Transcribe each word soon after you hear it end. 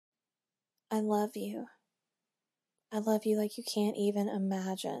I love you. I love you like you can't even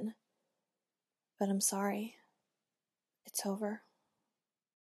imagine. But I'm sorry. It's over.